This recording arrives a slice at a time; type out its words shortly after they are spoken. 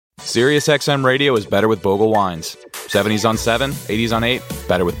Sirius XM radio is better with Bogle wines. 70s on 7, 80s on 8,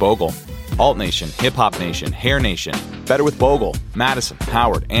 better with Bogle. Alt Nation, Hip Hop Nation, Hair Nation, better with Bogle. Madison,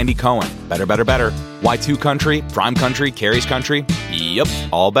 Howard, Andy Cohen, better, better, better. Y2 Country, Prime Country, Carrie's Country, yep,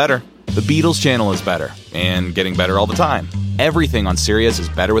 all better. The Beatles channel is better, and getting better all the time. Everything on Sirius is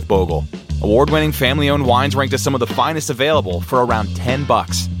better with Bogle. Award-winning family-owned wines ranked as some of the finest available for around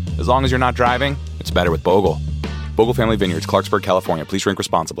 $10. As long as you're not driving, it's better with Bogle. Bogle Family Vineyards, Clarksburg, California. Please drink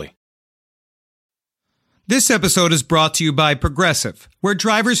responsibly. This episode is brought to you by Progressive, where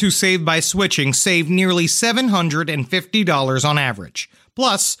drivers who save by switching save nearly $750 on average.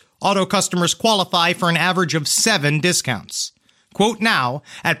 Plus, auto customers qualify for an average of 7 discounts. Quote now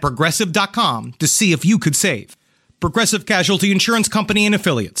at Progressive.com to see if you could save. Progressive Casualty Insurance Company and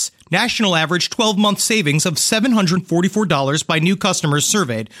Affiliates. National average 12-month savings of $744 by new customers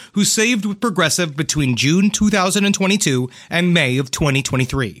surveyed who saved with Progressive between June 2022 and May of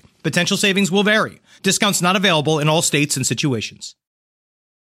 2023. Potential savings will vary. Discounts not available in all states and situations.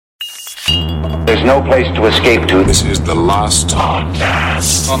 There's no place to escape to. This is the last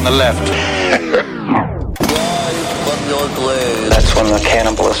podcast. On the left. That's when the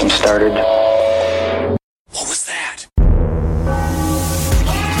cannibalism started. What was that?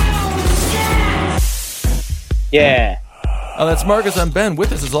 Yeah. Oh, that's Marcus. I'm Ben.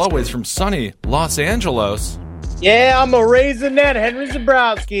 With us, as always, from sunny Los Angeles. Yeah, I'm a Raisinette, Henry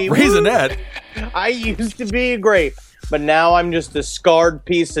Zabrowski. Raisinette? I used to be a grape, but now I'm just a scarred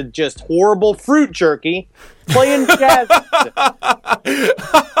piece of just horrible fruit jerky playing jazz.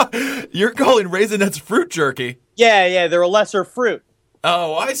 You're calling Raisinette's fruit jerky? Yeah, they're a lesser fruit.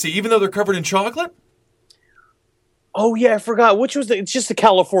 Oh, I see. Even though they're covered in chocolate? Oh, yeah, I forgot. It's just a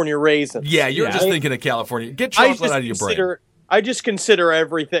California raisin. Yeah, you're just thinking of California. Get chocolate out of your brain. I just consider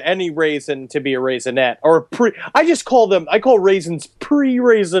any raisin to be a raisinette, or I call raisins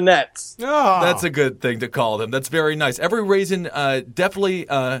pre-raisinettes. Oh. That's a good thing to call them. That's very nice. Every raisin definitely,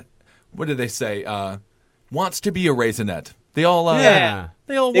 what do they say, wants to be a raisinette. They all,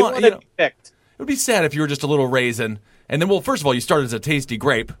 they all want to be picked. It would be sad if you were just a little raisin. And then, well, first of all, you started as a tasty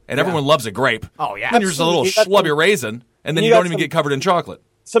grape, and everyone loves a grape. Oh, yeah. Then you're just a little schlubby raisin, and then you don't even get covered in chocolate.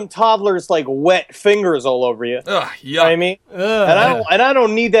 Some toddlers wet fingers all over you. Ugh, yeah. You know what I mean? And I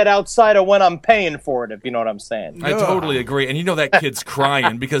don't need that outside of when I'm paying for it, if you know what I'm saying. I totally agree. And you know that kid's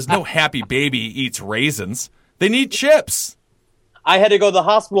crying because no happy baby eats raisins. They need chips. I had to go to the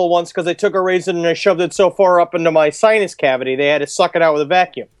hospital once because I took a raisin and I shoved it so far up into my sinus cavity, they had to suck it out with a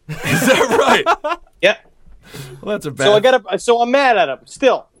vacuum. Is that right? Yeah. Well, that's a bad... So I'm mad at him,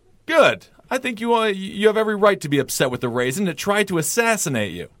 still. Good. I think you have every right to be upset with the raisin that tried to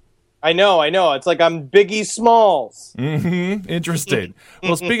assassinate you. I know. It's like I'm Biggie Smalls. Mm-hmm. Interesting.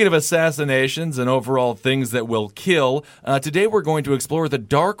 Well, speaking of assassinations and overall things that will kill, today we're going to explore the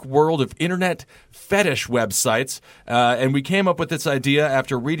dark world of internet fetish websites. And we came up with this idea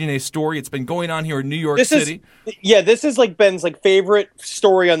after reading a story. It's been going on here in New York City. This is like Ben's favorite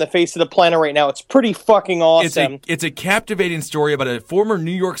story on the face of the planet right now. It's pretty fucking awesome. It's a captivating story about a former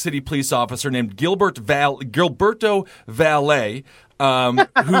New York City police officer named Gilberto Valle.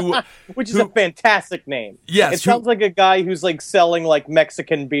 Which is a fantastic name. Yes, it sounds like a guy who's selling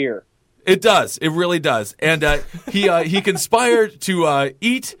Mexican beer. It does. It really does. And he conspired to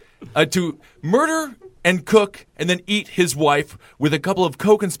murder and cook and then eat his wife with a couple of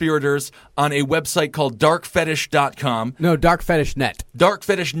co-conspirators on a website called darkfetish.com. No, darkfetishnet.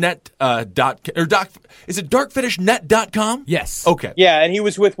 Darkfetishnet. Is it darkfetishnet.com? Yes. Okay. Yeah, and he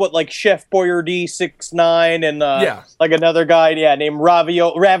was with Chef Boyardee 6ix9ine and another guy named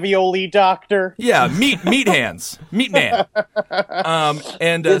Ravioli Doctor. Yeah, meat hands, meat man.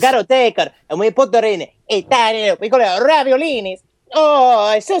 And you gotta take it, and we put it in Italian. We call it raviolinis.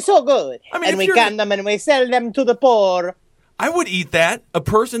 Oh, it's so good. I mean, and we can them and we sell them to the poor. I would eat that. A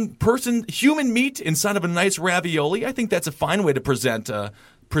human meat inside of a nice ravioli. I think that's a fine way to present a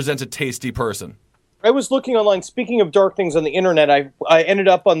tasty person. I was looking online. Speaking of dark things on the internet, I ended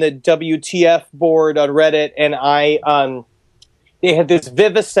up on the WTF board on Reddit, and they had this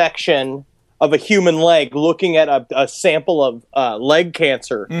vivisection of a human leg, looking at a sample of leg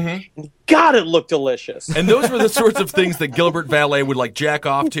cancer. Mm-hmm. God, it looked delicious. And those were the sorts of things that Gilbert Valle would jack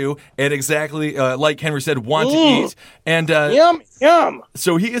off to, and exactly like Henry said, want to eat. And yum.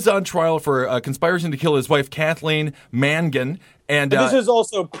 So he is on trial for conspiring to kill his wife Kathleen Mangan. And this is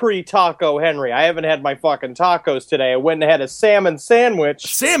also pre-taco Henry. I haven't had my fucking tacos today. I went and had a salmon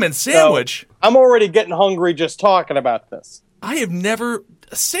sandwich. Salmon sandwich? So I'm already getting hungry just talking about this. I have never...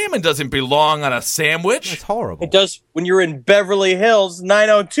 Salmon doesn't belong on a sandwich. That's horrible. It does when you're in Beverly Hills,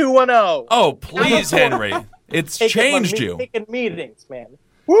 90210. Oh, please, Henry. It's changed you. Taking meetings, man.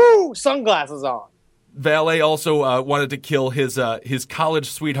 Woo! Sunglasses on. Valet also wanted to kill his college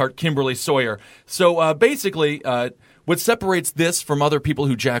sweetheart, Kimberly Sawyer. So basically, what separates this from other people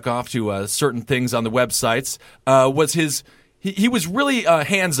who jack off to certain things on the websites was his... He was really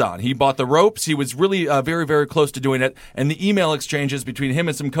hands-on. He bought the ropes. He was really very, very close to doing it. And the email exchanges between him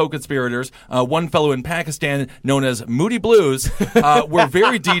and some co-conspirators, one fellow in Pakistan known as Moody Blues, were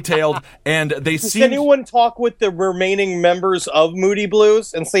very detailed. And they Does seemed... anyone talk with the remaining members of Moody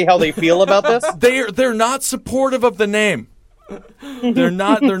Blues and see how they feel about this? They're not supportive of the name. They're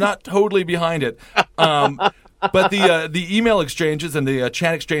not totally behind it. But the email exchanges and the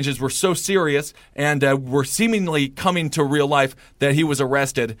chat exchanges were so serious and were seemingly coming to real life that he was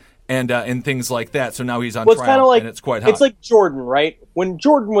arrested and things like that. So now he's on trial, and it's quite hot. It's like Jordan, right? When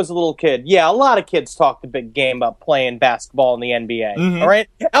Jordan was a little kid, a lot of kids talked a big game about playing basketball in the NBA, all right?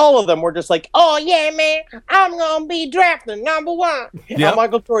 All of them were just like, oh, yeah, man, I'm going to be drafted number 1. Yep. And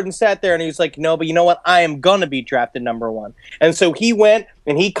Michael Jordan sat there, and he was like, no, but you know what? I am going to be drafted number 1. And so he went,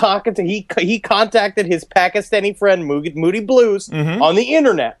 and he contacted his Pakistani friend, Moody Blues, on the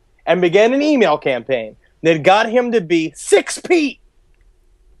internet, and began an email campaign that got him to be 6 feet.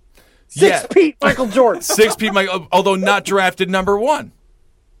 Six feet Michael Jordan. 6 feet, although not drafted number 1.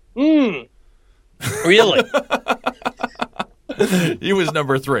 Really? He was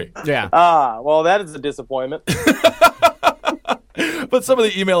number 3. Yeah. Well, that is a disappointment. But some of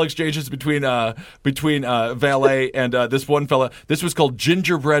the email exchanges between Valet and this one fella, this was called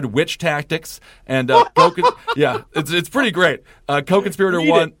Gingerbread Witch Tactics, and it's pretty great. Co-conspirator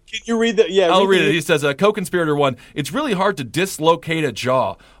 1. Can you read that? Yeah, I'll read it. He says, co-conspirator 1. It's really hard to dislocate a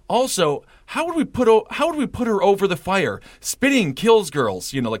jaw. Also, how would we put her over the fire? Spitting kills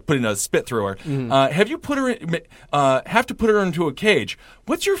girls, like putting a spit through her. Have to put her into a cage.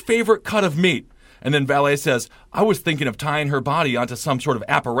 What's your favorite cut of meat? And then Valet says, I was thinking of tying her body onto some sort of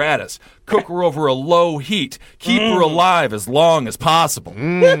apparatus, cook her over a low heat, keep her alive as long as possible.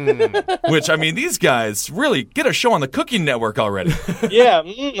 Which, I mean, these guys really get a show on the Cooking Network already. Yeah.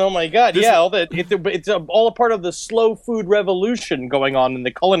 Oh, my God. It's all a part of the slow food revolution going on in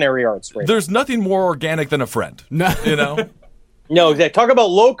the culinary arts right now. There's nothing more organic than a friend. No. No, exactly. Talk about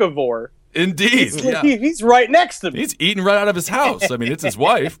locavore. Indeed. He's right next to me. He's eating right out of his house. I mean, it's his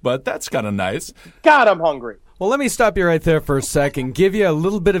wife, but that's kind of nice. God, I'm hungry. Well, let me stop you right there for a second. Give you a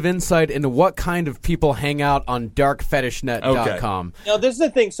little bit of insight into what kind of people hang out on darkfetishnet.com. Okay. Now, this is the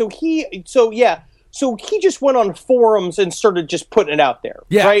thing. So he just went on forums and started just putting it out there.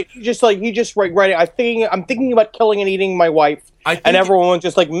 Yeah. Right? He just writing. I'm thinking about killing and eating my wife. And everyone was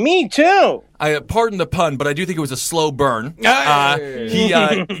just like, me too. Pardon the pun, but I do think it was a slow burn.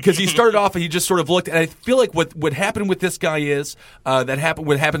 Because he started off and he just sort of looked, and I feel like what happened with this guy is what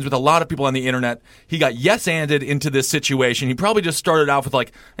happens with a lot of people on the internet. He got yes-anded into this situation. He probably just started off with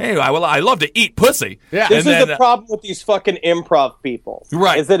like, hey, I love to eat pussy. Yeah. This is the problem with these fucking improv people.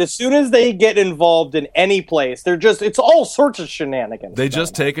 Right. Is that as soon as they get involved in any place, it's all sorts of shenanigans. They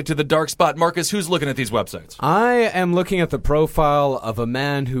just take it to the dark spot. Marcus, who's looking at these websites? I am looking at the profile of a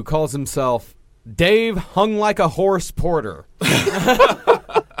man who calls himself Dave Hung Like a Horse Porter.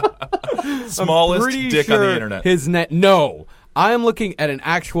 Smallest dick on the internet. No. I am looking at an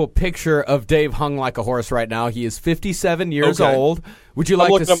actual picture of Dave Hung Like a Horse right now. He is 57 years old. Would you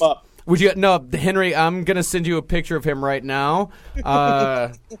like to... him up. No, Henry, I'm going to send you a picture of him right now.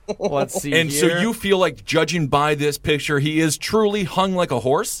 Let's see And here. so you feel like, judging by this picture, he is truly hung like a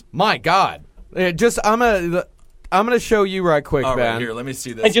horse? My God. I'm going to show you right quick, All Ben. right, here, let me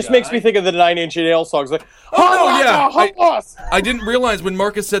see this. It just makes me think of the 9 Inch Nails songs. Like, I didn't realize when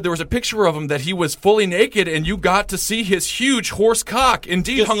Marcus said there was a picture of him that he was fully naked, and you got to see his huge horse cock.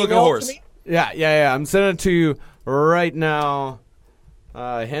 Indeed, just hung like a horse. Yeah. I'm sending it to you right now.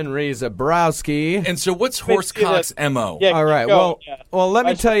 Henry Zabrowski. And so what's Horsecock's MO? Yeah, all right. Well, let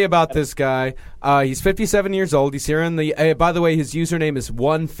me tell you about this guy. He's 57 years old. He's here in the. By the way, his username is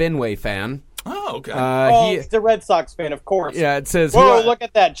One Fenway Fan. Oh, okay. He's a Red Sox fan, of course. Yeah, it says. Whoa, look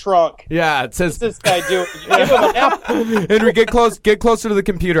at that trunk. Yeah, it says. What's this guy doing? Give him an apple. Henry, get closer to the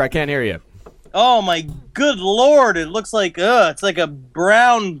computer. I can't hear you. Oh my good lord! It looks like it's like a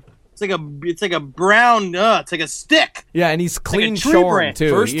brown. It's like a stick. Yeah, and he's clean like shorn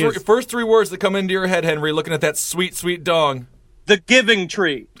too. First three words that come into your head, Henry, looking at that sweet, sweet dong. The giving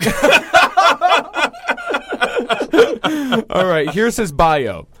tree. All right, here's his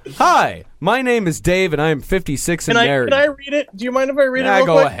bio. Hi, my name is Dave, and I am 56 and married. Can I read it? Do you mind if I read it real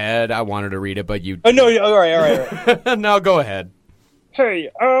go quick? ahead. I wanted to read it, but you... Oh, no, all right. No, go ahead. Hey,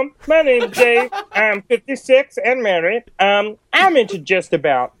 my name's Dave. I'm 56 and married. I'm into just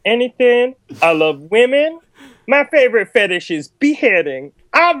about anything. I love women. My favorite fetish is beheading.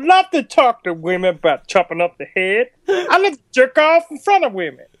 I'd love to talk to women about chopping up the head. I like to jerk off in front of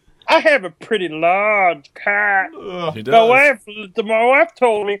women. I have a pretty large cock. He My does. wife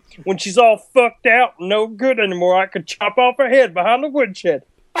told me when she's all fucked out, no good anymore, I could chop off her head behind the woodshed.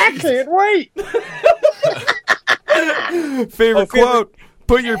 I can't wait. Favorite quote: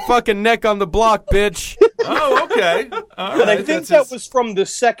 "Put your fucking neck on the block, bitch." Oh, okay. All right. And I think that was from the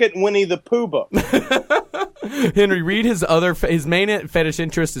second Winnie the Pooh book. Henry, read his main fetish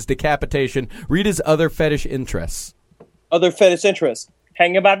interest is decapitation. Read his other fetish interests. Other fetish interests.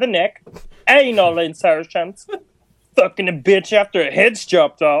 Hanging by the neck, anal insertions, fucking a bitch after her head's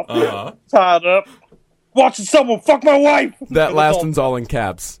chopped off, tied up, watching someone fuck my wife. That last one's all in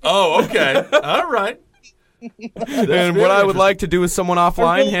caps. Oh, okay. All right. And what I would like to do with someone offline,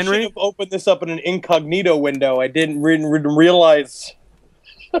 I really Henry. should have opened this up in an incognito window. I didn't realize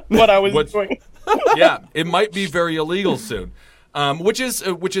what I was doing. Yeah, it might be very illegal soon. Which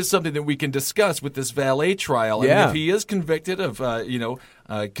is something that we can discuss with this valet trial. Yeah. And if he is convicted of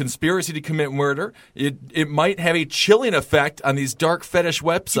conspiracy to commit murder, it might have a chilling effect on these dark fetish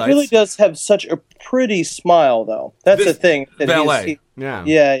websites. He really does have such a pretty smile, though. That's the thing. That valet. Yeah.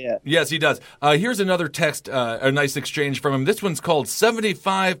 Yes, he does. Here's another text, a nice exchange from him. This one's called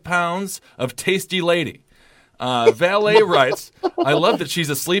 75 Pounds of Tasty Lady. Valet writes, I love that she's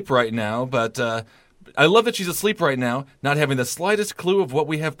asleep right now, not having the slightest clue of what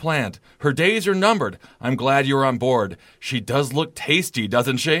we have planned. Her days are numbered. I'm glad you're on board. She does look tasty,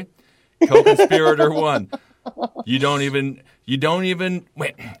 doesn't she? Co-conspirator 1. You don't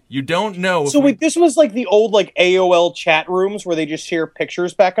know. So wait, this was like the old AOL chat rooms where they just share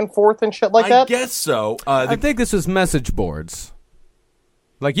pictures back and forth and shit like that? I guess so. I think this was message boards.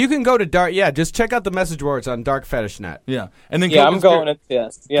 Like, you can go to dark. Yeah, just check out the message boards on Dark Fetish Net. Yeah, and then I'm going to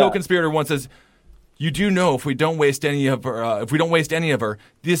yes. Yeah. Co-conspirator 1 says, "You do know if we don't waste any of her,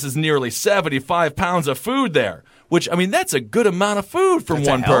 this is nearly 75 pounds of food there." Which, I mean, that's a good amount of food from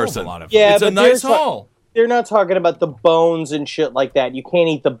one person. Yeah, it's a nice haul. They're not talking about the bones and shit like that. You can't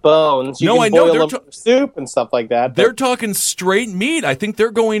eat the bones. You can boil them in soup and stuff like that. They're talking straight meat. I think they're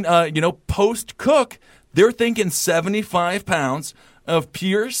going, post-cook. They're thinking 75 pounds of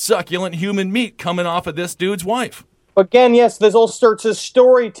pure, succulent human meat coming off of this dude's wife. Again, yes, this all starts as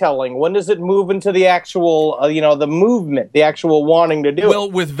storytelling. When does it move into the actual, the movement, the actual wanting to do it?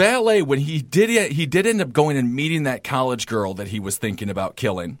 Well, with Valet, when he did end up going and meeting that college girl that he was thinking about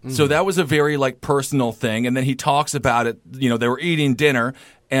killing. Mm-hmm. So that was a very, personal thing. And then he talks about it, they were eating dinner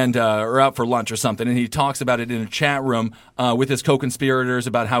and or out for lunch or something, and he talks about it in a chat room with his co-conspirators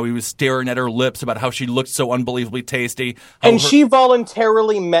about how he was staring at her lips, about how she looked so unbelievably tasty. And she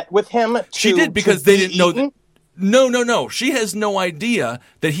voluntarily met with him She did, because they didn't know that. No. She has no idea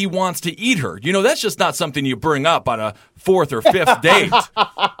that he wants to eat her. That's just not something you bring up on a fourth or fifth date.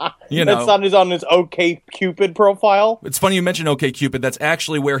 That's on his OkCupid profile. It's funny you mention OkCupid. That's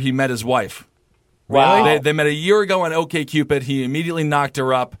actually where he met his wife. Wow. They met a year ago on OkCupid. He immediately knocked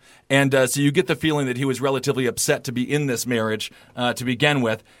her up. And so you get the feeling that he was relatively upset to be in this marriage to begin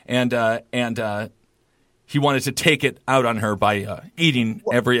with. And he wanted to take it out on her by eating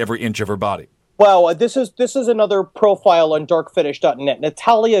every inch of her body. Wow, this is another profile on darkfetish.net.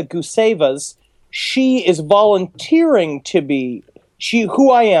 Natalia Gusevas, she is volunteering to be who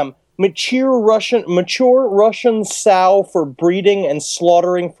I am, mature Russian sow for breeding and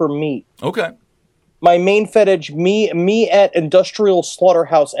slaughtering for meat. Okay. My main fetish, me at industrial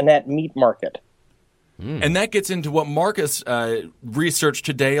slaughterhouse and at meat market. And that gets into what Marcus researched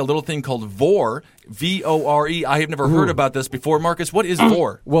today, a little thing called vore, V-O-R-E. I have never heard about this before. Marcus, what is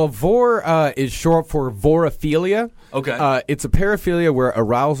vore? Well, vore is short for vorophilia. Okay. It's a paraphilia where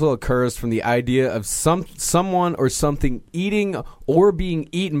arousal occurs from the idea of someone or something eating or being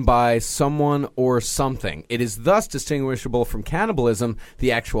eaten by someone or something. It is thus distinguishable from cannibalism,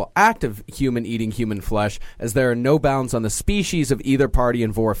 the actual act of human eating human flesh, as there are no bounds on the species of either party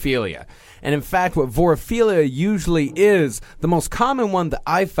in vorophilia. And in fact, what vorophilia usually is, the most common one that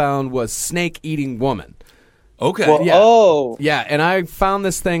I found was snake-eating woman. Okay. Well, Yeah. Oh. Yeah, and I found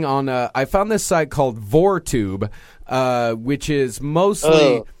this thing on, I found this site called VoreTube, which is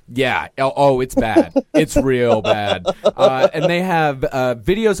mostly... Yeah. Oh, it's bad. It's real bad. And they have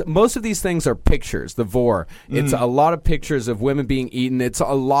videos. Most of these things are pictures, the vore. It's a lot of pictures of women being eaten. It's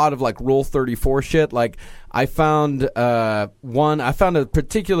a lot of Rule 34 shit. I found one. I found a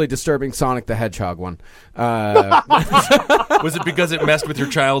particularly disturbing Sonic the Hedgehog one. Was it because it messed with your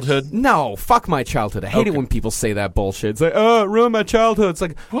childhood? No, fuck my childhood. I hate it when people say that bullshit. It's like, oh, it ruined my childhood. It's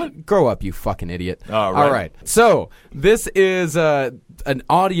like, what? Grow up, you fucking idiot. All right. So this is an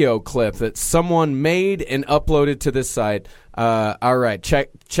audio clip that someone made and uploaded to this site All right,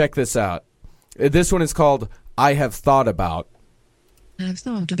 check this out. This one is called I Have Thought About. I've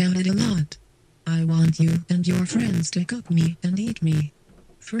thought about it a lot. I want you and your friends to cook me and eat me.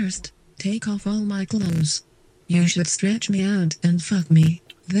 First, take off all my clothes. You should stretch me out and fuck me,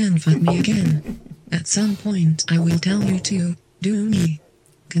 then fuck me again. At some point I will tell you to do me.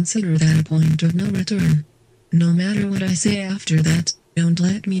 Consider that a point of no return. No matter what I say after that, don't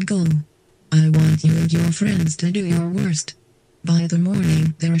let me go. I want you and your friends to do your worst. By the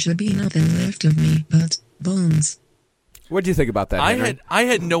morning, there should be nothing left of me but bones. What do you think about that, Henry? I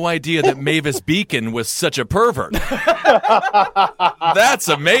had no idea that Mavis Beacon was such a pervert. That's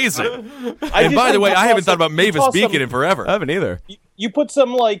amazing. And by the way, I haven't thought about Mavis Beacon in forever. I haven't either. You put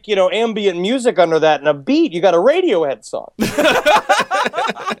some, ambient music under that and a beat, you got a Radiohead song.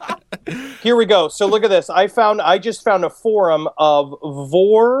 Here we go. So look at this. I just found a forum of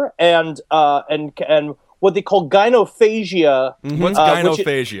vore and what they call gynophagia. What's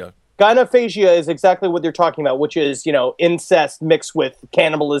gynophagia? Gynophagia is exactly what they're talking about, which is, incest mixed with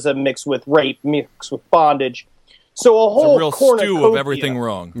cannibalism, mixed with rape, mixed with bondage. So a whole real stew of everything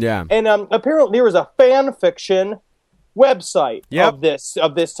wrong. Yeah. And apparently there was a fan fiction website of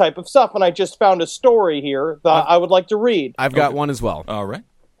this type of stuff, and I just found a story here that I would like to read. I've got one as well. All right.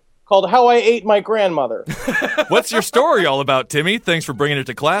 Called How I Ate My Grandmother. What's your story all about, Timmy? Thanks for bringing it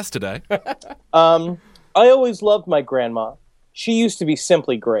to class today. I always loved my grandma. She used to be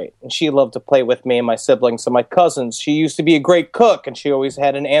simply great, and she loved to play with me and my siblings and my cousins. She used to be a great cook, and she always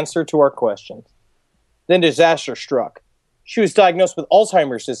had an answer to our questions. Then disaster struck. She was diagnosed with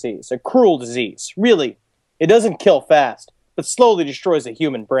Alzheimer's disease, a cruel disease. Really, it doesn't kill fast, but slowly destroys the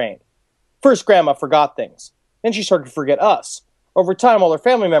human brain. First, Grandma forgot things. Then she started to forget us. Over time, all her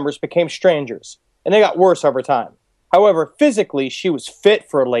family members became strangers, and they got worse over time. However, physically, she was fit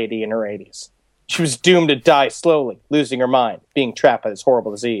for a lady in her 80s. She was doomed to die slowly, losing her mind, being trapped by this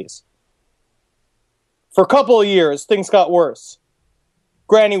horrible disease. For a couple of years, things got worse.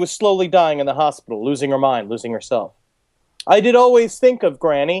 Granny was slowly dying in the hospital, losing her mind, losing herself. I did always think of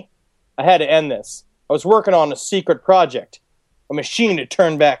Granny. I had to end this. I was working on a secret project, a machine to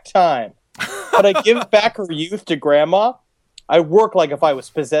turn back time. Could I give back her youth to Grandma? I worked like if I was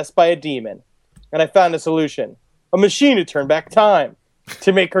possessed by a demon. And I found a solution. A machine to turn back time,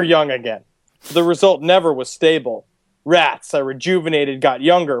 to make her young again. The result never was stable. Rats I rejuvenated got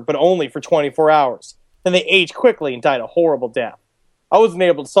younger, but only for 24 hours. Then they aged quickly and died a horrible death. I wasn't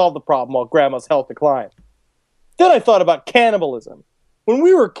able to solve the problem while Grandma's health declined. Then I thought about cannibalism. When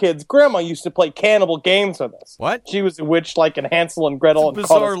we were kids, Grandma used to play cannibal games with us. What? She was a witch like in Hansel and Gretel. It's a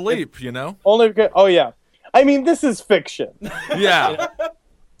bizarre leap, you know? Oh, yeah. I mean, this is fiction. Yeah.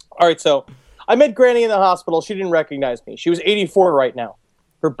 All right, so I met Granny in the hospital. She didn't recognize me. She was 84 right now.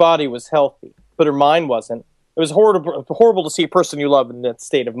 Her body was healthy, but her mind wasn't. It was horrible to see a person you love in that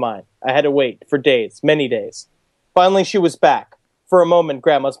state of mind. I had to wait for days, many days. Finally, she was back. For a moment,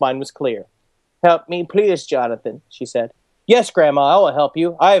 Grandma's mind was clear. "Help me, please, Jonathan," she said. "Yes, Grandma, I will help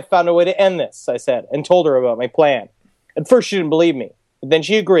you. I have found a way to end this," I said, and told her about my plan. At first, she didn't believe me, but then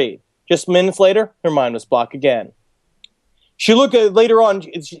she agreed. Just minutes later, her mind was blocked again. Later on,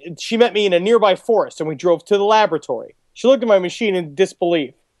 she met me in a nearby forest, and we drove to the laboratory. She looked at my machine in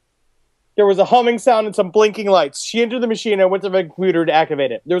disbelief. There was a humming sound and some blinking lights. She entered the machine and I went to my computer to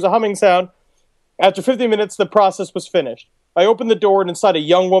activate it. There was a humming sound. After 50 minutes, the process was finished. I opened the door and inside a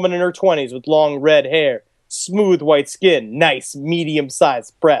young woman in her 20s with long red hair, smooth white skin, nice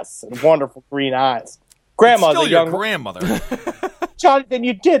medium-sized breasts, and wonderful green eyes. Grandma's still your grandmother. "Jonathan,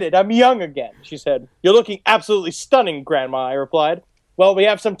 you did it. I'm young again," she said. "You're looking absolutely stunning, Grandma," I replied. "Well, we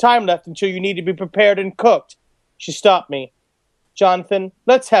have some time left until you need to be prepared and cooked." She stopped me. "Jonathan,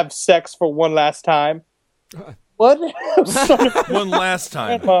 let's have sex for one last time." What? One last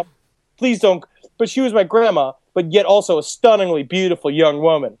time. Grandma, please don't. But she was my grandma, but yet also a stunningly beautiful young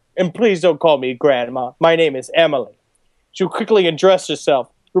woman. "And please don't call me Grandma. My name is Emily." She quickly undressed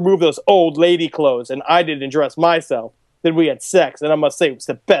herself, removed those old lady clothes, and I didn't undress myself. Then we had sex, and I must say it was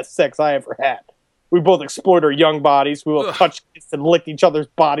the best sex I ever had. We both explored our young bodies. We both touched, kissed, and licked each other's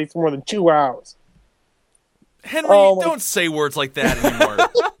bodies for more than 2 hours. Henry, don't say words like that anymore.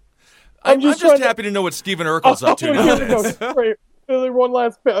 I'm just happy to know what Stephen Urkel's up to nowadays. One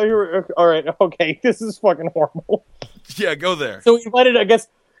last bit. All right, okay, this is fucking horrible. Yeah, go there. So we invited, I guess,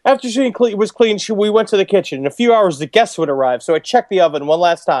 after she was clean, we went to the kitchen. In a few hours, the guests would arrive, so I checked the oven one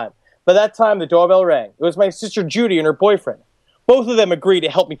last time. By that time, the doorbell rang. It was my sister Judy and her boyfriend. Both of them agreed to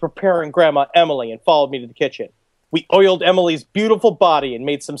help me preparing Grandma Emily and followed me to the kitchen. We oiled Emily's beautiful body and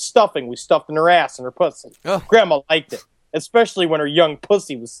made some stuffing we stuffed in her ass and her pussy. Grandma liked it, especially when her young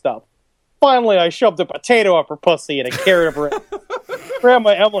pussy was stuffed. Finally, I shoved a potato up her pussy and a carrot up her ass.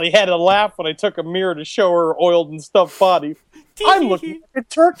 Grandma Emily had to laugh when I took a mirror to show her oiled and stuffed body. I'm looking like a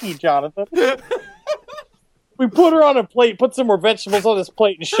turkey, Jonathan. We put her on a plate, put some more vegetables on this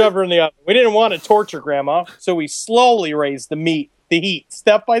plate, and shoved her in the oven. We didn't want to torture Grandma, so we slowly raised the heat,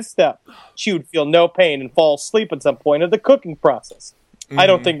 step by step. She would feel no pain and fall asleep at some point of the cooking process. I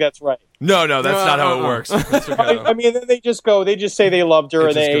don't think that's right. No, that's not how it works. That's okay. I mean, then they just say they loved her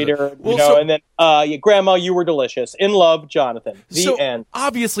and they ate her, and then, Grandma, you were delicious. In love, Jonathan. The end.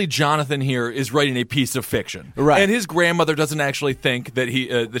 Obviously, Jonathan here is writing a piece of fiction. Right. And his grandmother doesn't actually think that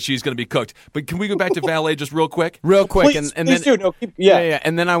that she's going to be cooked. But can we go back to Valet just real quick? Real quick. Please, and please then, do. No, yeah.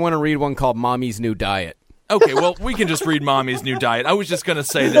 And then I want to read one called Mommy's New Diet. Okay, well, we can just read Mommy's New Diet. I was just going to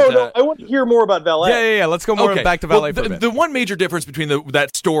say that... No, I want to hear more about Valet. Yeah. Let's go back to Valet for a bit. The one major difference between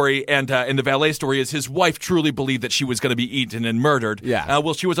that story and the Valet story is his wife truly believed that she was going to be eaten and murdered. Yeah.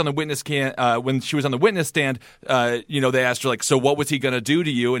 Well, she was on the witness when she was on the witness stand, they asked her, like, so what was he going to do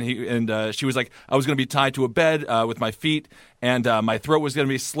to you? And she was like, I was going to be tied to a bed with my feet, and my throat was going to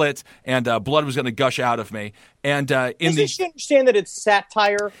be slit, and blood was going to gush out of me. And Doesn't she understand that it's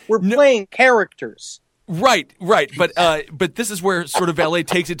satire? We're playing characters. Right, but this is where sort of Valet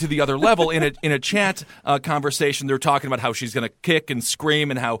takes it to the other level. In a chat conversation, they're talking about how she's going to kick and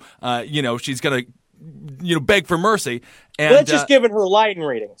scream and how she's going to beg for mercy. And let's just give it her line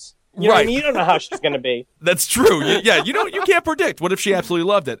ratings. You know what I mean? You don't know how she's going to be. That's true. You can't predict. What if she absolutely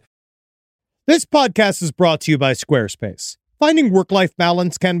loved it? This podcast is brought to you by Squarespace. Finding work-life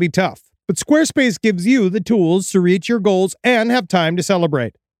balance can be tough, but Squarespace gives you the tools to reach your goals and have time to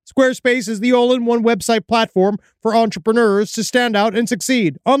celebrate. Squarespace is the all-in-one website platform for entrepreneurs to stand out and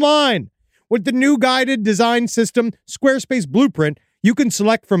succeed online. With the new guided design system, Squarespace Blueprint, you can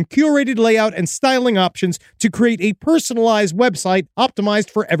select from curated layout and styling options to create a personalized website optimized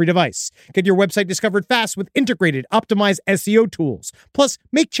for every device. Get your website discovered fast with integrated, optimized SEO tools. Plus,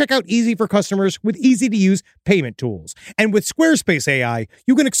 make checkout easy for customers with easy-to-use payment tools. And with Squarespace AI,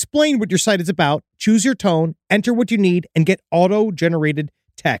 you can explain what your site is about, choose your tone, enter what you need, and get auto-generated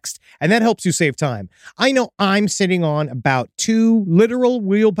text, and that helps you save time. I know I'm sitting on about 2 literal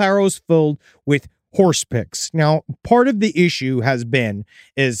wheelbarrows filled with horse pics. Now, part of the issue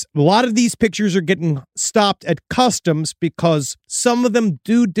is a lot of these pictures are getting stopped at customs because some of them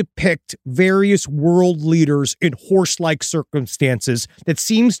do depict various world leaders in horse-like circumstances that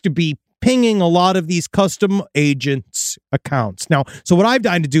seems to be pinging a lot of these custom agents' accounts. Now, so what I've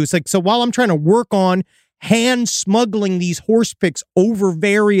done to do is while I'm trying to work on hand smuggling these horse pics over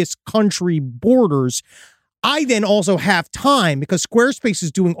various country borders, I then also have time, because Squarespace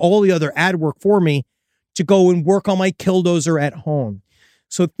is doing all the other ad work for me, to go and work on my killdozer at home.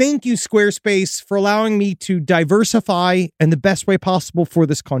 So thank you, Squarespace, for allowing me to diversify in the best way possible for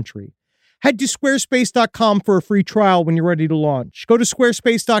this country. Head to squarespace.com for a free trial when you're ready to launch. Go to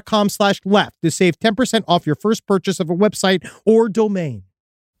squarespace.com/left to save 10% off your first purchase of a website or domain.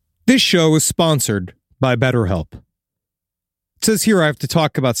 This show is sponsored by BetterHelp. It says here I have to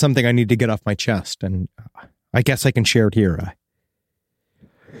talk about something I need to get off my chest, and I guess I can share it here.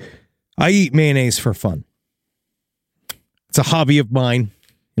 I eat mayonnaise for fun. It's a hobby of mine,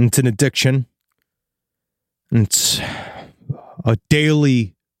 and it's an addiction. And it's a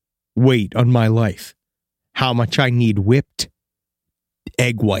daily weight on my life. How much I need whipped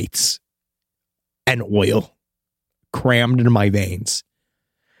egg whites and oil crammed into my veins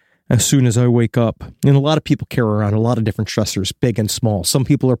as soon as I wake up. And a lot of people carry around a lot of different stressors, big and small. Some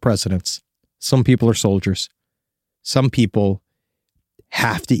people are presidents. Some people are soldiers. Some people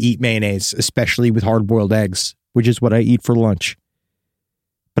have to eat mayonnaise, especially with hard-boiled eggs, which is what I eat for lunch.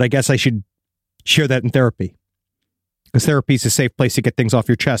 But I guess I should share that in therapy, because therapy is a safe place to get things off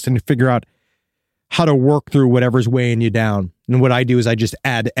your chest and to figure out how to work through whatever's weighing you down. And what I do is I just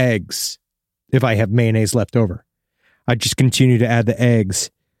add eggs if I have mayonnaise left over. I just continue to add the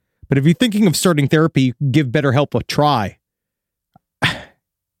eggs. But if you're thinking of starting therapy, give BetterHelp a try.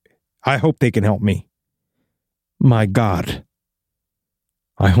 I hope they can help me. My God.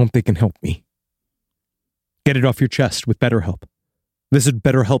 I hope they can help me. Get it off your chest with BetterHelp. Visit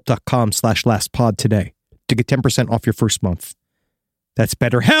BetterHelp.com/lastpod today to get 10% off your first month. That's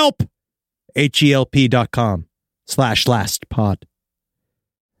BetterHelp. HELP.com/lastpod.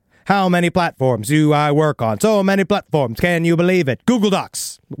 How many platforms do I work on? So many platforms. Can you believe it? Google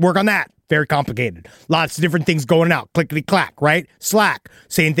Docs. Work on that. Very complicated. Lots of different things going out. Clickety-clack, right? Slack.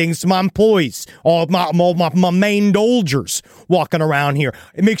 Saying things to my employees. All my main dolgers walking around here.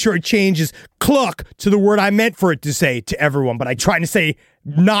 And make sure it changes cluck to the word I meant for it to say to everyone. But I try to say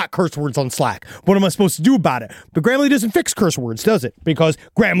not curse words on Slack. What am I supposed to do about it? But Grammarly doesn't fix curse words, does it? Because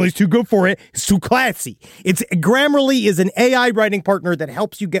Grammarly's too good for it. It's too classy. Grammarly is an AI writing partner that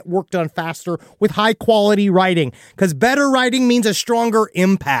helps you get work done faster with high quality writing. Because better writing means a stronger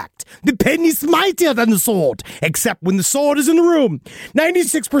impact. The pen is mightier than the sword, except when the sword is in the room.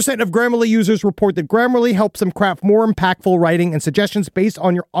 96% of Grammarly users report that Grammarly helps them craft more impactful writing and suggestions based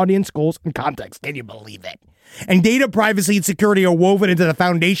on your audience goals and context. Can you believe it? And data privacy and security are woven into the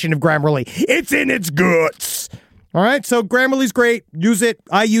foundation of Grammarly. It's in its guts. All right, so Grammarly's great. Use it.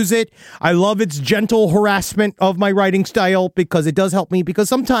 I use it. I love its gentle harassment of my writing style because it does help me, because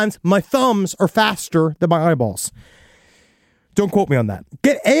sometimes my thumbs are faster than my eyeballs. Don't quote me on that.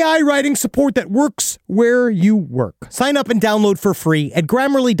 Get AI writing support that works where you work. Sign up and download for free at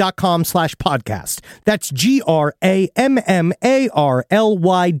Grammarly.com/podcast. That's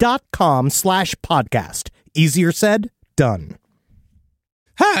GRAMMARLY.com/podcast. Easier said, done.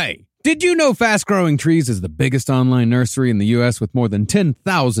 Hey, did you know Fast Growing Trees is the biggest online nursery in the U.S. with more than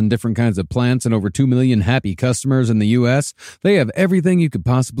 10,000 different kinds of plants and over 2 million happy customers in the U.S.? They have everything you could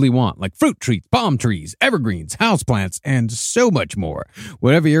possibly want, like fruit trees, palm trees, evergreens, houseplants, and so much more.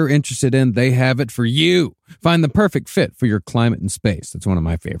 Whatever you're interested in, they have it for you. Find the perfect fit for your climate and space. That's one of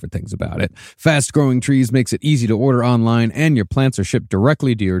my favorite things about it. Fast Growing Trees makes it easy to order online, and your plants are shipped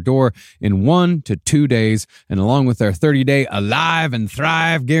directly to your door in 1 to 2 days. And along with their 30-day Alive and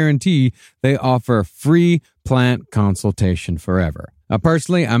Thrive guarantee, they offer free plant consultation forever. Now,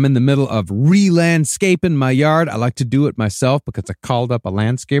 personally, I'm in the middle of re-landscaping my yard. I like to do it myself because I called up a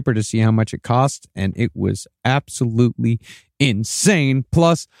landscaper to see how much it cost, and it was absolutely insane.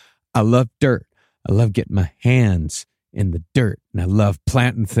 Plus, I love dirt. I love getting my hands in the dirt, and I love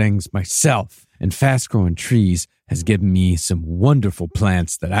planting things myself. And Fast Growing Trees has given me some wonderful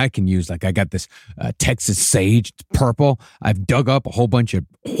plants that I can use. Like I got this Texas sage, it's purple. I've dug up a whole bunch of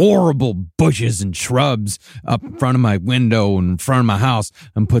horrible bushes and shrubs up in front of my window and in front of my house,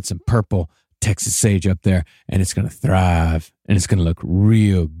 and put some purple Texas sage up there, and it's going to thrive, and it's going to look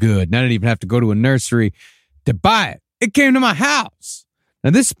real good. And I didn't even have to go to a nursery to buy it. It came to my house. Now,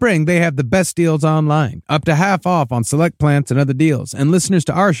 this spring, they have the best deals online, up to half off on select plants and other deals. And listeners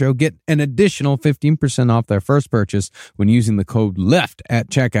to our show get an additional 15% off their first purchase when using the code LEFT at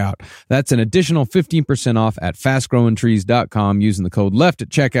checkout. That's an additional 15% off at fastgrowingtrees.com using the code LEFT at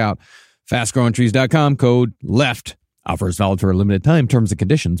checkout. Fastgrowingtrees.com, code LEFT. Offers valid for a limited time. Terms and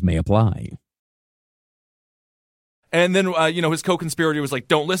conditions may apply. And then, his co-conspirator was like,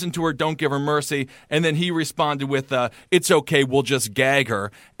 don't listen to her, don't give her mercy. And then he responded with, it's okay, we'll just gag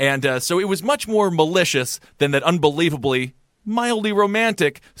her. And so it was much more malicious than that unbelievably, mildly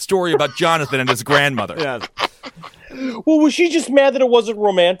romantic story about Jonathan and his grandmother. Yeah. Well, was she just mad that it wasn't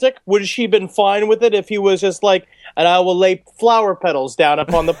romantic? Would she have been fine with it if he was just like, and I will lay flower petals down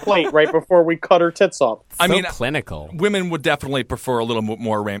upon the plate right before we cut her tits off? I mean, clinical. Women would definitely prefer a little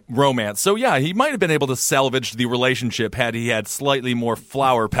more romance. So, yeah, he might have been able to salvage the relationship had he had slightly more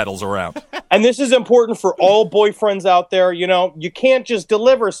flower petals around. And this is important for all boyfriends out there. You know, you can't just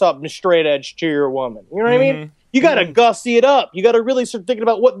deliver something straight edge to your woman. You know what I mean? You got to gussy it up. You got to really start thinking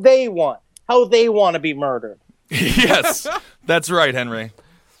about what they want, how they want to be murdered. Yes, that's right, Henry.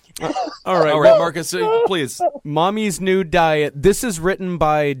 All right, Marcus, please. Mommy's New Diet. This is written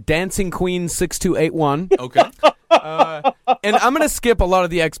by Dancing Queen 6281. Okay. And I'm going to skip a lot of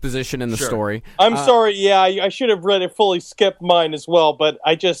the exposition in the story. I'm sorry. Yeah, I should have read it fully, skipped mine as well. But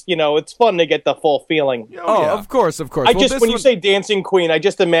I just, it's fun to get the full feeling. Oh, yeah. Of course. When you say Dancing Queen, I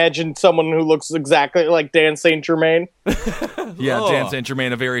just imagine someone who looks exactly like Dan St. Germain. Yeah, Dan St.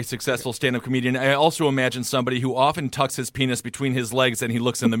 Germain, a very successful stand-up comedian. I also imagine somebody who often tucks his penis between his legs and he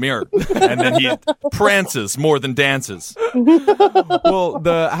looks in the mirror. And then he prances more than dances. Well,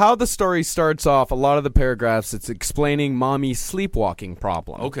 how the story starts off, a lot of the paragraphs, it's explaining Mommy's sleepwalking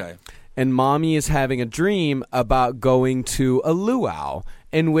problem. Okay. And Mommy is having a dream about going to a luau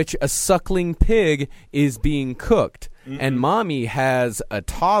in which a suckling pig is being cooked. Mm-hmm. And Mommy has a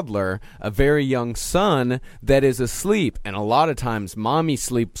toddler, a very young son, that is asleep. And a lot of times Mommy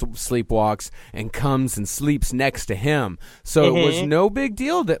sleepwalks and comes and sleeps next to him. So it was no big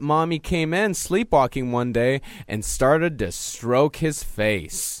deal that Mommy came in sleepwalking one day and started to stroke his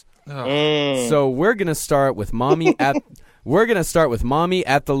face. So we're going to start with Mommy at... We're going to start with Mommy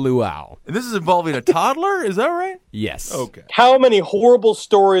at the luau. And this is involving a toddler? Is that right? Yes. Okay. How many horrible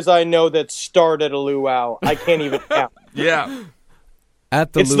stories I know that start at a luau? I can't even count. Yeah.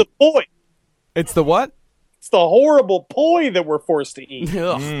 It's the poi. It's the what? It's the horrible poi that we're forced to eat.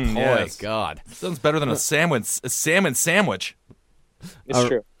 Ugh, yes. God. Sounds better than a salmon sandwich. It's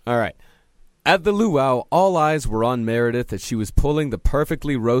true. All right. At the luau, all eyes were on Meredith as she was pulling the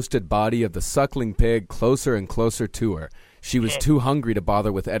perfectly roasted body of the suckling pig closer and closer to her. She was too hungry to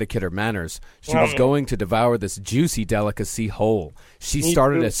bother with etiquette or manners. She was going to devour this juicy delicacy whole. She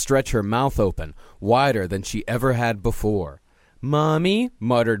started to stretch her mouth open, wider than she ever had before. "Mommy,"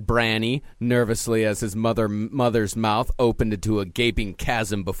 muttered Branny, nervously as his mother's mouth opened into a gaping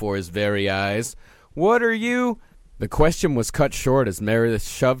chasm before his very eyes. "What are you—" The question was cut short as Meredith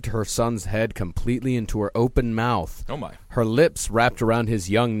shoved her son's head completely into her open mouth. Oh, my. Her lips wrapped around his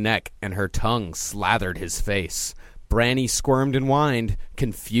young neck, and her tongue slathered his face. Branny squirmed and whined,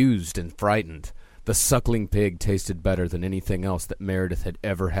 confused and frightened. The suckling pig tasted better than anything else that Meredith had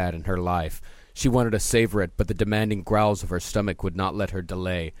ever had in her life. She wanted to savor it, but the demanding growls of her stomach would not let her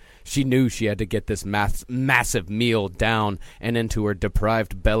delay. She knew she had to get this massive meal down and into her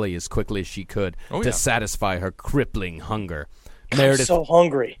deprived belly as quickly as she could to satisfy her crippling hunger. I'm so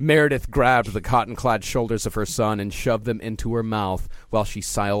hungry. Meredith grabbed the cotton-clad shoulders of her son and shoved them into her mouth while she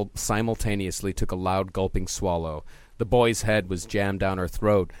simultaneously took a loud gulping swallow. The boy's head was jammed down her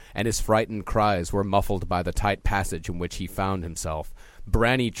throat, and his frightened cries were muffled by the tight passage in which he found himself.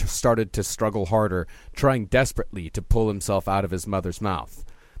 Branny started to struggle harder, trying desperately to pull himself out of his mother's mouth.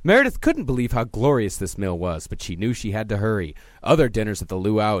 Meredith couldn't believe how glorious this meal was, but she knew she had to hurry. Other dinners at the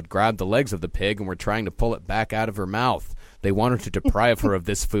luau had grabbed the legs of the pig and were trying to pull it back out of her mouth. They wanted to deprive her of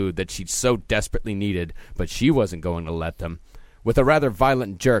this food that she so desperately needed, but she wasn't going to let them. With a rather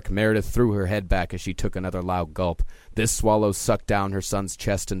violent jerk, Meredith threw her head back as she took another loud gulp. This swallow sucked down her son's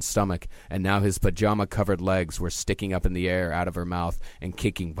chest and stomach, and now his pajama-covered legs were sticking up in the air out of her mouth and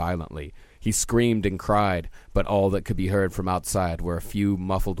kicking violently. He screamed and cried, but all that could be heard from outside were a few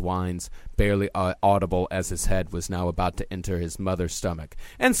muffled whines, barely audible as his head was now about to enter his mother's stomach,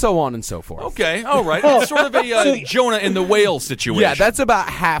 and so on and so forth. Okay, all right. It's sort of a Jonah and the whale situation. Yeah, that's about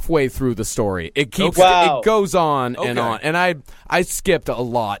halfway through the story. It keeps it goes on and on, and I skipped a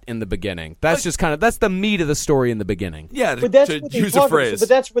lot in the beginning. That's just kind of that's the meat of the story in the beginning. Yeah, but that's to what use a phrase. But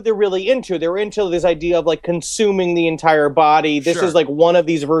that's what they're really into. They're into this idea of like consuming the entire body. This is like one of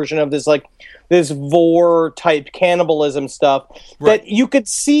these version of this like this vore type cannibalism stuff that you could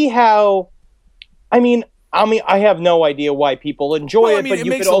see how. I mean, I have no idea why people enjoy it, but it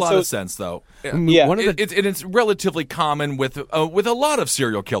you makes could a also lot of sense, though. Yeah, it's relatively common with a lot of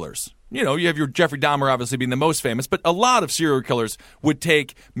serial killers. You know, you have your Jeffrey Dahmer obviously being the most famous, but a lot of serial killers would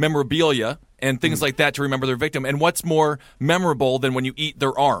take memorabilia and things like that to remember their victim. And what's more memorable than when you eat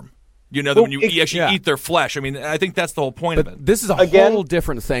their arm? You know, when you actually eat their flesh. I mean, I think that's the whole point of it. This is a whole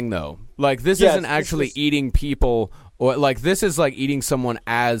different thing, though. Like, this isn't actually eating people, or like this is like eating someone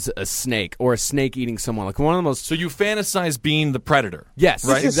as a snake, or a snake eating someone. Like one of the most. So you fantasize being the predator. Yes,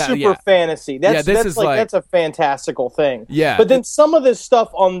 right. This is super fantasy. That's that's a fantastical thing. Yeah, but then some of this stuff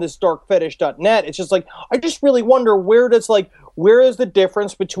on this darkfetish.net, it's just like I just really wonder where is the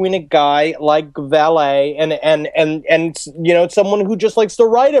difference between a guy like Valet and you know someone who just likes to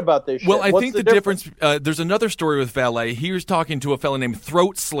write about this shit? Well, I think the difference there's another story with Valet. He was talking to a fellow named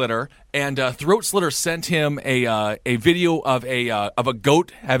Throat Slitter, and Throat Slitter sent him a video of a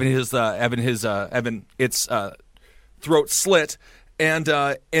goat having its throat slit. And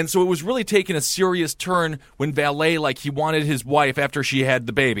so it was really taking a serious turn when Valet, like he wanted his wife after she had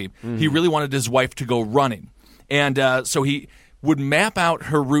the baby. Mm-hmm. He really wanted his wife to go running. And so he would map out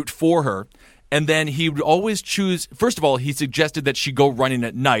her route for her, and then he would always choose. First of all, he suggested that she go running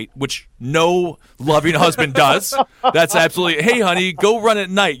at night, which no loving husband does. That's absolutely, hey, honey, go run at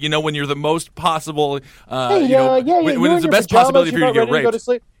night. You know, when you're the most possible. When it's the best possibility for you to get raped. Go to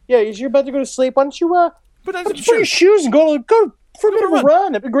sleep. Yeah, you're about to go to sleep. Why don't you? But I'm put your shoes and go for a bit of a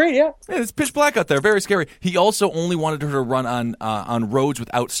run. That'd be great. Yeah, it's pitch black out there. Very scary. He also only wanted her to run on roads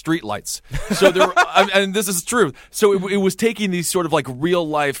without streetlights. So there, and this is true. So it was taking these sort of like real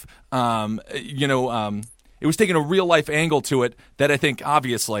life, it was taking a real life angle to it that I think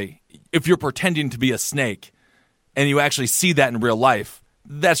obviously, if you're pretending to be a snake, and you actually see that in real life,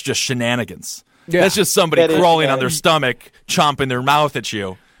 that's just shenanigans. Yeah. That's just somebody crawling on their stomach, chomping their mouth at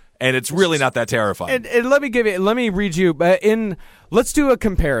you. And it's really not that terrifying. And let me read you let's do a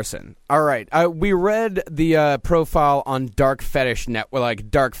comparison. All right. We read the profile on Dark Fetish Net,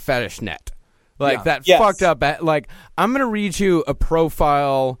 Dark Fetish Net. Fucked up. I'm going to read you a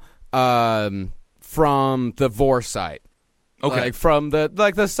profile from the vore site. Okay. From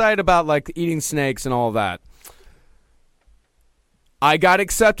the site about eating snakes and all that. I got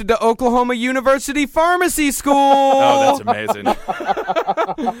accepted to Oklahoma University Pharmacy School. Oh, that's amazing.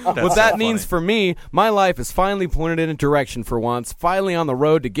 What that means for me, my life is finally pointed in a direction for once, finally on the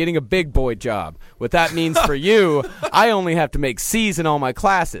road to getting a big boy job. What that means for you, I only have to make C's in all my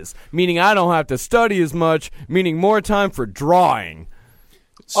classes, meaning I don't have to study as much, meaning more time for drawing.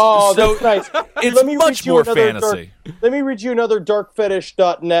 Oh, that's nice. It's much more fantasy. Let me read you another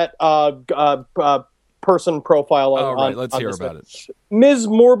darkfetish.net person profile on. All right, let's hear about it. Ms.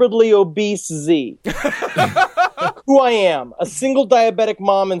 Morbidly Obese Z. Who I am, a single diabetic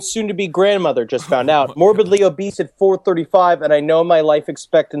mom and soon-to-be grandmother, just found out. Morbidly obese at 435, and I know my life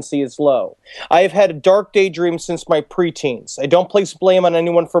expectancy is low. I have had a dark daydream since my preteens. I don't place blame on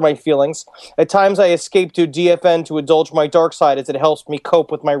anyone for my feelings. At times I escape to DFN to indulge my dark side as it helps me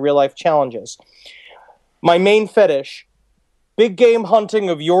cope with my real-life challenges. My main fetish, big game hunting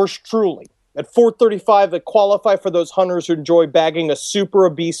of yours truly. At 435, that qualify for those hunters who enjoy bagging a super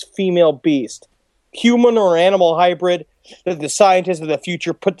obese female beast. Human or animal hybrid that the scientists of the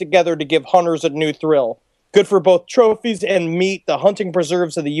future put together to give hunters a new thrill. Good for both trophies and meat. The hunting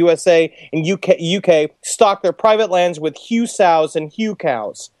preserves of the USA and UK stock their private lands with Hugh sows and Hugh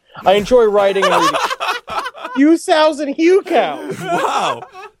cows. I enjoy riding and reading. Hugh sows and Hugh cows. Wow.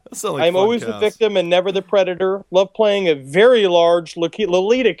 I'm always the victim and never the predator. Love playing a very large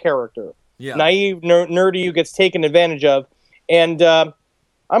Lolita character. Yeah. Naive, nerdy who gets taken advantage of. And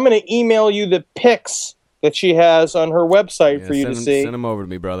I'm going to email you the pics that she has on her website for you to see. Send them over to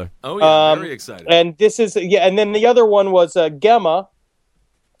me, brother. Oh, yeah. Very excited. And this is, and then the other one was Gemma.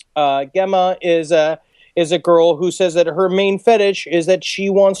 Gemma is a girl who says that her main fetish is that she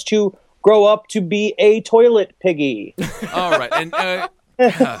wants to grow up to be a toilet piggy. All right. And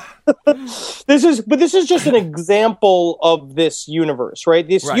this is just an example of this universe, right?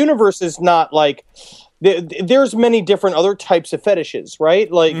 This universe is not like there's many different other types of fetishes,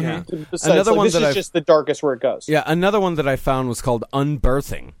 right? Like another one this is just the darkest where it goes. Yeah, another one that I found was called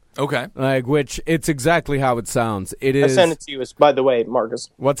unbirthing. Okay, which it's exactly how it sounds. It is. I sent it to you, by the way, Marcus.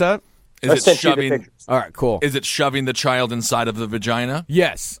 What's that? Is it shoving? All right, cool. Is it shoving the child inside of the vagina?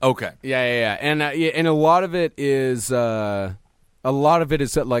 Yes. Okay. Yeah. And a lot of it is like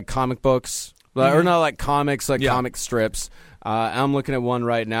comic books, or not like comics, like comic strips. I'm looking at one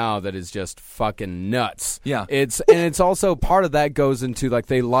right now that is just fucking nuts. Yeah, it's also part of that goes into like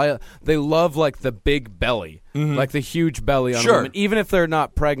they love like the big belly, like the huge belly on a woman, even if they're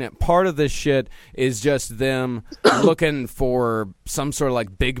not pregnant. Part of this shit is just them looking for some sort of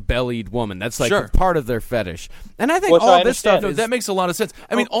like big bellied woman. That's like part of their fetish. And I think all this stuff that makes a lot of sense.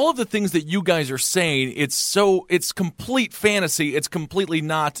 I mean, all of the things that you guys are saying, it's complete fantasy. It's completely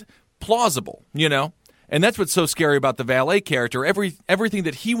not plausible, you know? And that's what's so scary about the valet character. Everything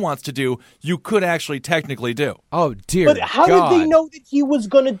that he wants to do, you could actually technically do. Oh, dear But how did they know that he was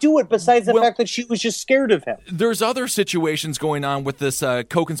going to do it, besides the fact that she was just scared of him? There's other situations going on with this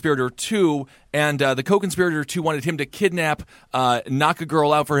co-conspirator 2, and the co-conspirator 2 wanted him to kidnap, knock a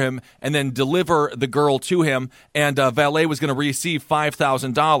girl out for him, and then deliver the girl to him, and valet was going to receive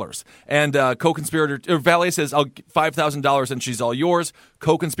 $5,000. And valet says, I'll $5,000 and she's all yours.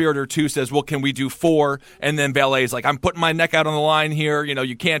 Co-conspirator 2 says, well, can we do 4? And then valet is like, I'm putting my neck out on the line here. You know,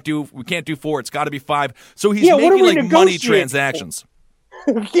 we can't do 4. It's got to be 5. So he's making like money transactions.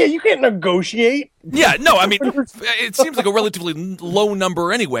 Yeah, you can't negotiate. Yeah, no, I mean, it seems like a relatively low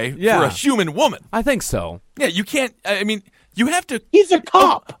number anyway for a human woman. I think so. Yeah, you can't, I mean, you have to... He's a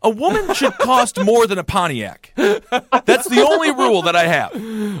cop. A woman should cost more than a Pontiac. That's the only rule that I have.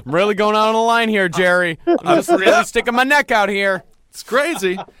 I'm really going out on the line here, Jerry. I'm just really sticking my neck out here. It's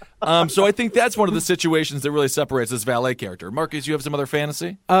crazy. So I think that's one of the situations that really separates this valet character. Marcus, you have some other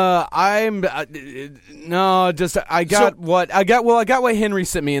fantasy? I got what Henry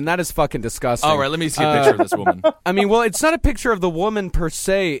sent me, and that is fucking disgusting. All right, let me see a picture of this woman. I mean, well, it's not a picture of the woman per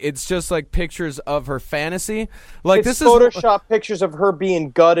se. It's just like pictures of her fantasy. Like it's this Photoshop pictures of her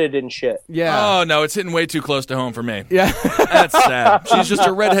being gutted and shit. Yeah. Oh no, it's hitting way too close to home for me. Yeah, that's sad. She's just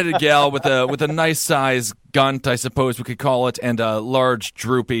a redheaded gal with a nice size gunt, I suppose we could call it, and large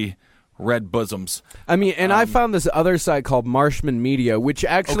droopy red bosoms. I mean, and I found this other site called Marshman Media, which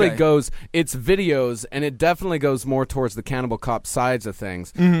actually it's videos, and it definitely goes more towards the Cannibal Cop sides of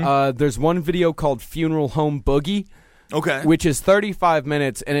things. There's one video called Funeral Home Boogie. Okay. Which is 35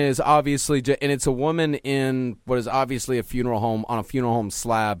 minutes, and it is obviously and it's a woman in what is obviously a funeral home on a funeral home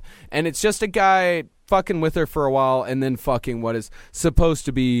slab, and it's just a guy fucking with her for a while and then fucking what is supposed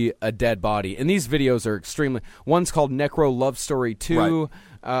to be a dead body. And these videos are extremely... One's called Necro Love Story 2,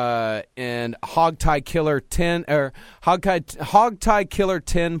 and Hogtie Killer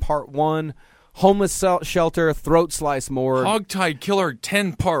 10 Part 1, homeless shelter, throat slice morgue. Hogtie Killer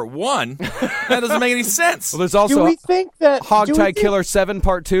 10 Part 1? That doesn't make any sense. Well, there's also do we think that Hogtie Killer 7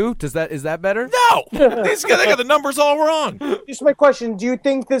 Part 2. Is that better? No! These guys got the numbers all wrong. Here's my question. Do you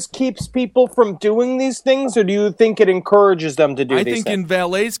think this keeps people from doing these things, or do you think it encourages them to do these things? I think in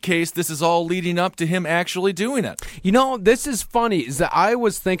Valet's case, this is all leading up to him actually doing it. You know, this is funny, is that I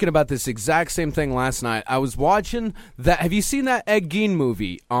was thinking about this exact same thing last night. I was watching that. Have you seen that Ed Gein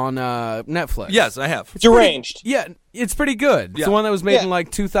movie on Netflix? Yes, I have. It's deranged. Yeah, it's pretty good. It's Yeah. the one that was made in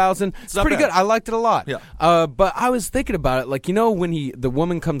like 2000. It's not pretty bad. good. I liked it a lot. Yeah. But I was thinking about it, like, you know, when the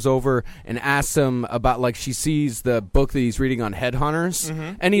woman comes over and asks him about, like, she sees the book that he's reading on headhunters,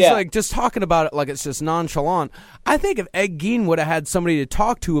 and he's like just talking about it like it's just nonchalant. I think if Ed Gein would have had somebody to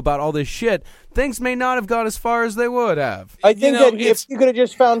talk to about all this shit, things may not have gone as far as they would have. I think that if you could have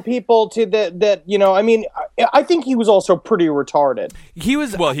just found people that I mean, I think he was also pretty retarded. He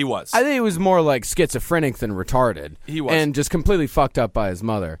was. Well, he was. I think he was more like schizophrenic than retarded. He was. And just completely fucked up by his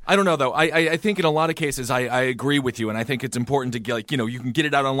mother. I don't know, though. I think in a lot of cases, I agree with you, and I think it's important to get, like, you know, you can get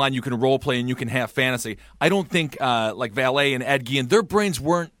it out online, you can role play, and you can have fantasy. I don't think, like, Valet and Ed Gein, their brains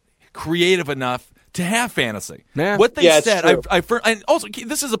weren't creative enough to have fantasy. Yeah. What they said, true. and also,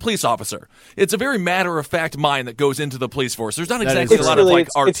 this is a police officer. It's a very matter-of-fact mind that goes into the police force. There's not That exactly is a lot true. of, like,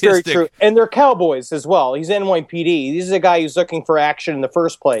 It's artistic... very true. And they're cowboys as well. He's NYPD. He's a guy who's looking for action in the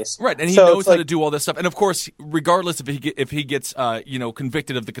first place. Right, and he So knows it's how like- to do all this stuff. And of course, regardless if he gets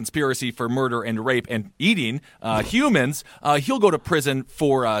convicted of the conspiracy for murder and rape and eating humans, he'll go to prison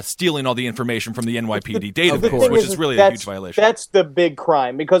for stealing all the information from the NYPD database, which is really a huge violation. That's the big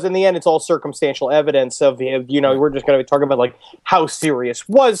crime, because in the end, it's all circumstantial evidence of we're just going to be talking about, like, how serious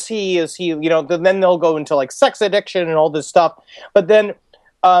was he? Is he, then they'll go into, like, sex addiction and all this stuff. But then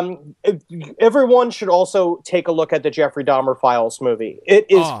everyone should also take a look at the Jeffrey Dahmer Files movie. It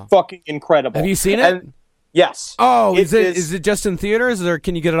is fucking incredible. Have you seen it? Yes. Oh, is it just in theaters, or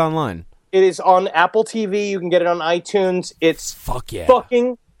can you get it online? It is on Apple TV. You can get it on iTunes. It's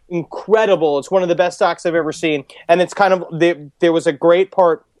fucking incredible. It's one of the best docs I've ever seen. And it's kind of, there was a great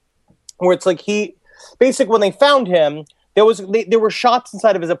part where it's like basically when they found him, there were shots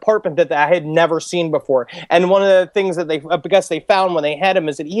inside of his apartment that I had never seen before. And one of the things that they found when they had him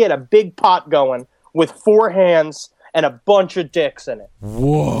is that he had a big pot going with 4 hands and a bunch of dicks in it.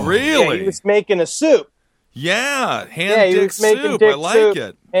 Whoa. Really? Yeah, he was making a soup. Yeah, he dick was making soup. dick I like soup.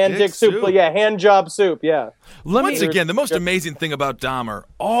 it. Hand dick soup. Yeah, hand job soup. Yeah. Once again, the most amazing thing about Dahmer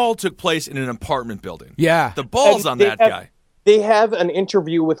all took place in an apartment building. Yeah. The balls on that guy. They have an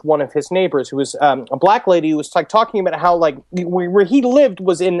interview with one of his neighbors, who was a black lady, who was like talking about how, like, where he lived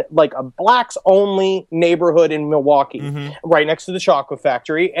was in, like, a blacks only neighborhood in Milwaukee, right next to the chocolate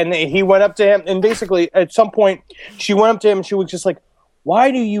factory. And he went up to him, and basically at some point she went up to him and she was just like, "Why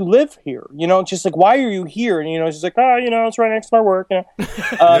do you live here? Just like, why are you here?" And she's like, "Oh, it's right next to my work."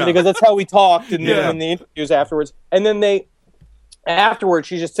 Because that's how we talked in the interviews afterwards. And then afterwards,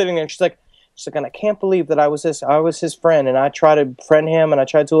 she's just sitting there and she's like, and I can't believe that I was his friend, and I tried to friend him, and I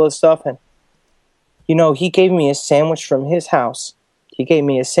tried to do all this stuff, and he gave me a sandwich from his house. He gave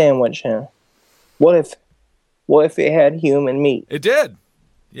me a sandwich, and what if it had human meat? It did.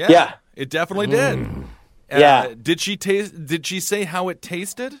 Yeah. It definitely did. Yeah. Did she say how it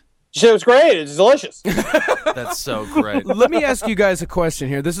tasted? She said it was great. It's delicious. That's so great. Let me ask you guys a question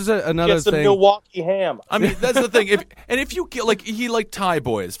here. This is another Get some thing. Milwaukee ham. I mean, that's the thing. If you kill, like, he liked Thai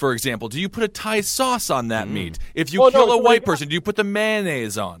boys, for example, do you put a Thai sauce on that meat? If you kill a white person, do you put the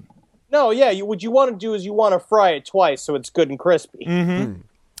mayonnaise on? No, yeah. What you want to do is you want to fry it twice so it's good and crispy.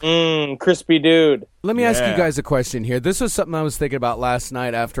 Crispy dude. Let me ask you guys a question here. This was something I was thinking about last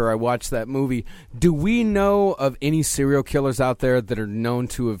night after I watched that movie. Do we know of any serial killers out there that are known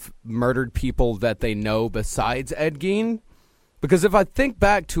to have murdered people that they know besides Ed Gein? Because if I think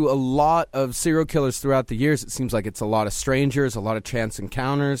back to a lot of serial killers throughout the years, it seems like it's a lot of strangers, a lot of chance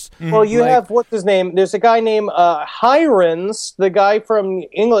encounters. Well, you have, what's his name? There's a guy named Hirons, the guy from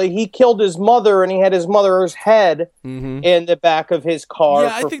England. He killed his mother, and he had his mother's head in the back of his car.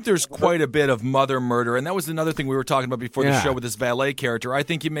 Yeah, I think there's quite a bit of mother murder, and that was another thing we were talking about before the show with this valet character. I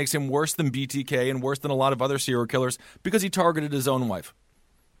think it makes him worse than BTK and worse than a lot of other serial killers because he targeted his own wife.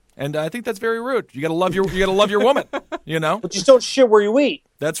 And I think that's very rude. You gotta love your woman, But you just don't shit where you eat.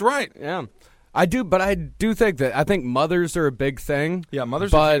 That's right. Yeah. I do think that I think mothers are a big thing. Yeah,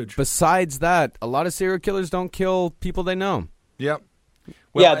 mothers are huge. But besides that, a lot of serial killers don't kill people they know. Yep.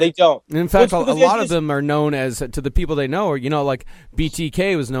 Well, they don't. In fact, a lot of them are known as, to the people they know, or, like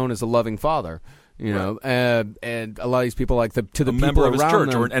BTK was known as a loving father. You know, and a lot of these people, like to the people member of his around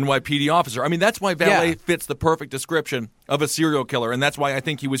church them, or an NYPD officer. I mean, that's why Valet fits the perfect description of a serial killer, and that's why I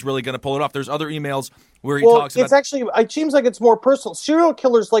think he was really going to pull it off. There's other emails where he talks about... it's actually, it seems like it's more personal. Serial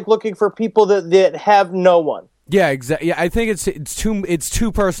killers like looking for people that have no one. Yeah, exactly. Yeah, I think it's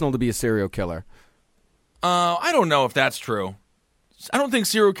too personal to be a serial killer. I don't know if that's true. I don't think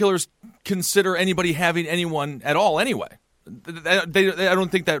serial killers consider anybody having anyone at all anyway. I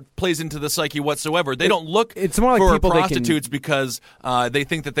don't think that plays into the psyche whatsoever. They don't look for prostitutes because they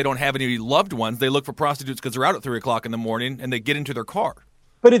think that they don't have any loved ones. They look for prostitutes because they're out at 3 o'clock in the morning and they get into their car.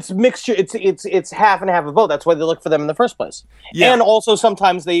 But it's mixture. It's half and half of both. That's why they look for them in the first place. Yeah. And also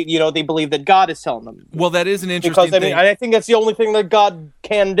sometimes they believe that God is telling them. Well, that is an interesting thing. I think that's the only thing that God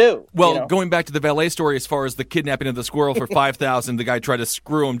can do. Well, going back to the Valet story, as far as the kidnapping of the squirrel for $5,000, the guy tried to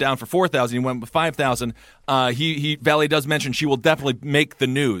screw him down for $4,000. He went with $5,000. Valet does mention she will definitely make the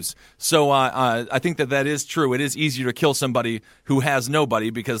news. So I think that is true. It is easier to kill somebody who has nobody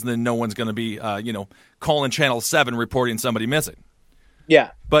because then no one's going to be calling Channel 7 reporting somebody missing.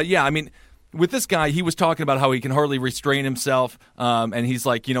 Yeah. But, yeah, I mean, with this guy, he was talking about how he can hardly restrain himself, and he's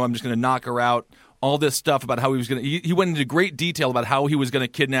like, I'm just going to knock her out, all this stuff about how he was going to – he went into great detail about how he was going to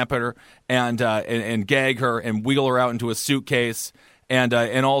kidnap her and gag her and wheel her out into a suitcase and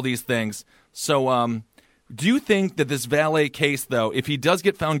all these things. So do you think that this Valet case, though, if he does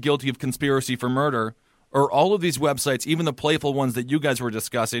get found guilty of conspiracy for murder, are all of these websites, even the playful ones that you guys were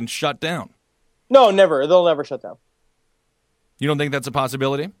discussing, shut down? No, never. They'll never shut down. You don't think that's a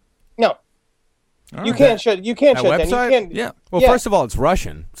possibility? No. You can't shut down. Yeah. Well, first of all, it's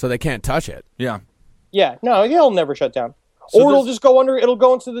Russian, so they can't touch it. Yeah. Yeah. No, it'll never shut down. So or it'll just go under. It'll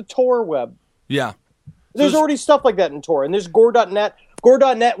go into the Tor web. Yeah. There's already stuff like that in Tor, and there's Gore.net.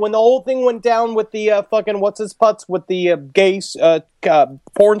 Gore.net. When the whole thing went down with the fucking what's his putz with the gay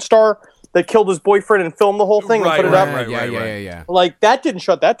porn star that killed his boyfriend and filmed the whole thing and put it up. Right. Like that didn't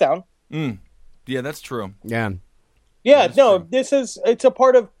shut that down. Yeah, that's true. Yeah. Yeah, no, it's a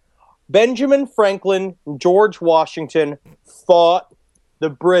part of Benjamin Franklin, George Washington fought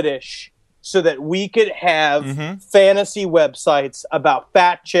the British so that we could have fantasy websites about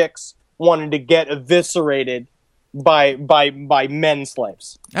fat chicks wanting to get eviscerated by men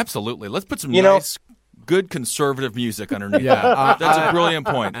slaves. Absolutely. Let's put some nice, good conservative music underneath. Yeah, that's a brilliant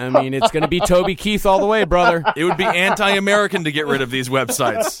point. I mean, it's going to be Toby Keith all the way, brother. It would be anti-American to get rid of these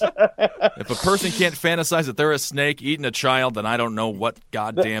websites. If a person can't fantasize that they're a snake eating a child, then I don't know what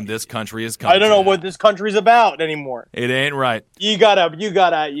goddamn this country is coming. I don't know what this country's about anymore. It ain't right. You got a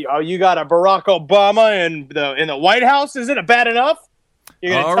Barack Obama in the White House. Isn't it bad enough?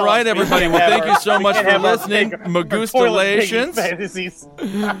 All right, everybody. Well, thank you so much for listening. Magustalations.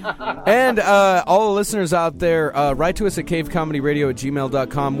 And all the listeners out there, write to us at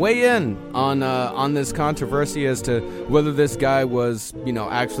cavecomedyradio@gmail.com. Weigh in on this controversy as to whether this guy was,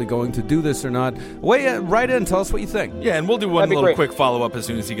 actually going to do this or not. Write in. Tell us what you think. Yeah, and we'll do one little quick follow-up as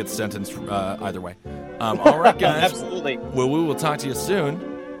soon as he gets sentenced either way. All right, guys. Absolutely. Well, we will talk to you soon.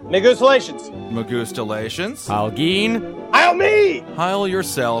 Magustalations. Heil Geen. Heil me. Heil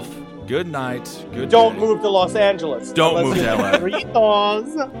yourself. Good night. Don't move to Los Angeles. Don't move to LA.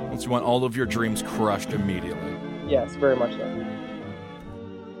 Unless you want all of your dreams crushed immediately. Yes, very much so.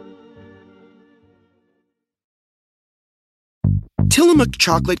 Tillamook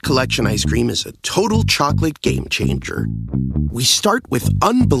Chocolate Collection Ice Cream is a total chocolate game changer. We start with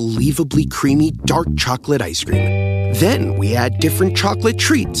unbelievably creamy dark chocolate ice cream. Then we add different chocolate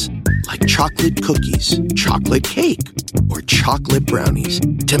treats, like chocolate cookies, chocolate cake, or chocolate brownies,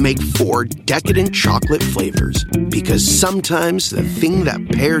 to make 4 decadent chocolate flavors. Because sometimes the thing that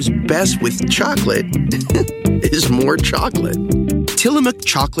pairs best with chocolate is more chocolate. Tillamook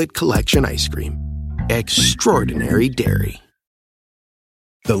Chocolate Collection Ice Cream. Extraordinary dairy.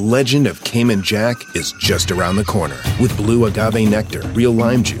 The legend of Cayman Jack is just around the corner. With blue agave nectar, real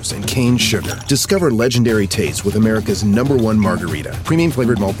lime juice, and cane sugar. Discover legendary taste with America's #1 margarita. Premium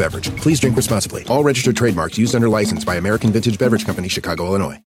flavored malt beverage. Please drink responsibly. All registered trademarks used under license by American Vintage Beverage Company, Chicago,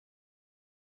 Illinois.